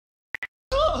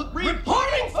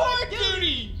Reporting for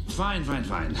duty! Fine, fine,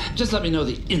 fine. Just let me know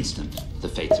the instant the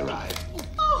Fates arrive.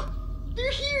 Oh,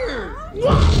 they're here!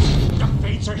 The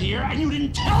Fates are here and you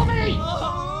didn't tell me!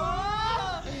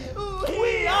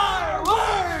 We are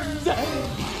worms!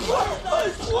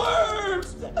 Worthless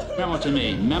worms! Memo to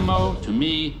me. Memo to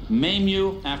me. Maim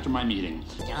you after my meeting.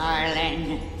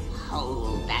 Darling,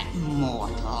 hold that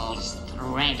mortal's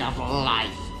thread of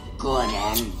life good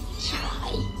and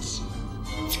tight.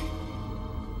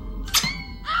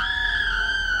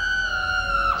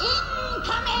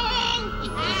 Incoming!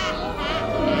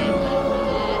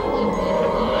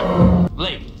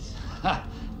 Ladies,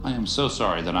 I am so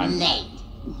sorry that I'm... Late.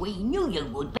 We knew you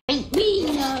would be. We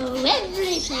know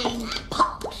everything.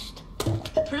 Past,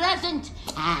 present,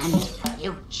 and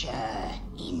future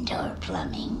indoor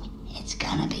plumbing. It's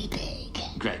gonna be big.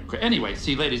 Great, great. Anyway,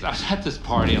 see, ladies, I was at this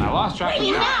party and I lost track of...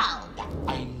 You know!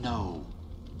 I know.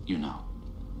 You know.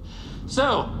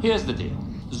 So, here's the deal.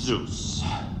 Zeus.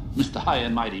 Mr. High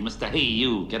and Mighty, Mr. Hey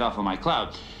You, get off of my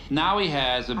cloud. Now he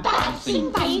has a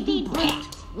bouncing... baby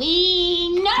breath.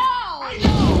 We know! I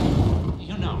know!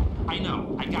 You know. I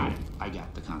know. I got it. I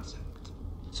got the concept.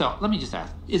 So, let me just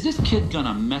ask. Is this kid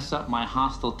gonna mess up my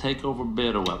hostile takeover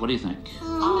bid or what? What do you think?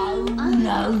 Oh,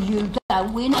 no, you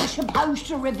don't. We're not supposed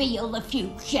to reveal the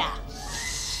future.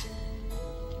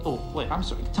 Oh, wait, I'm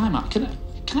sorry. Time out. Can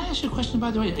I ask you a question,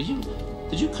 by the way? Did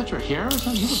you cut your hair or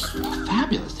something? You look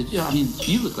fabulous. Did you? I mean,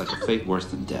 you look like a fate worse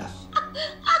than death.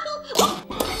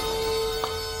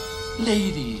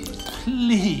 Ladies,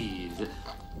 please.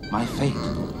 My fate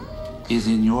is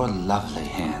in your lovely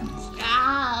hands.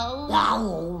 Oh,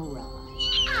 all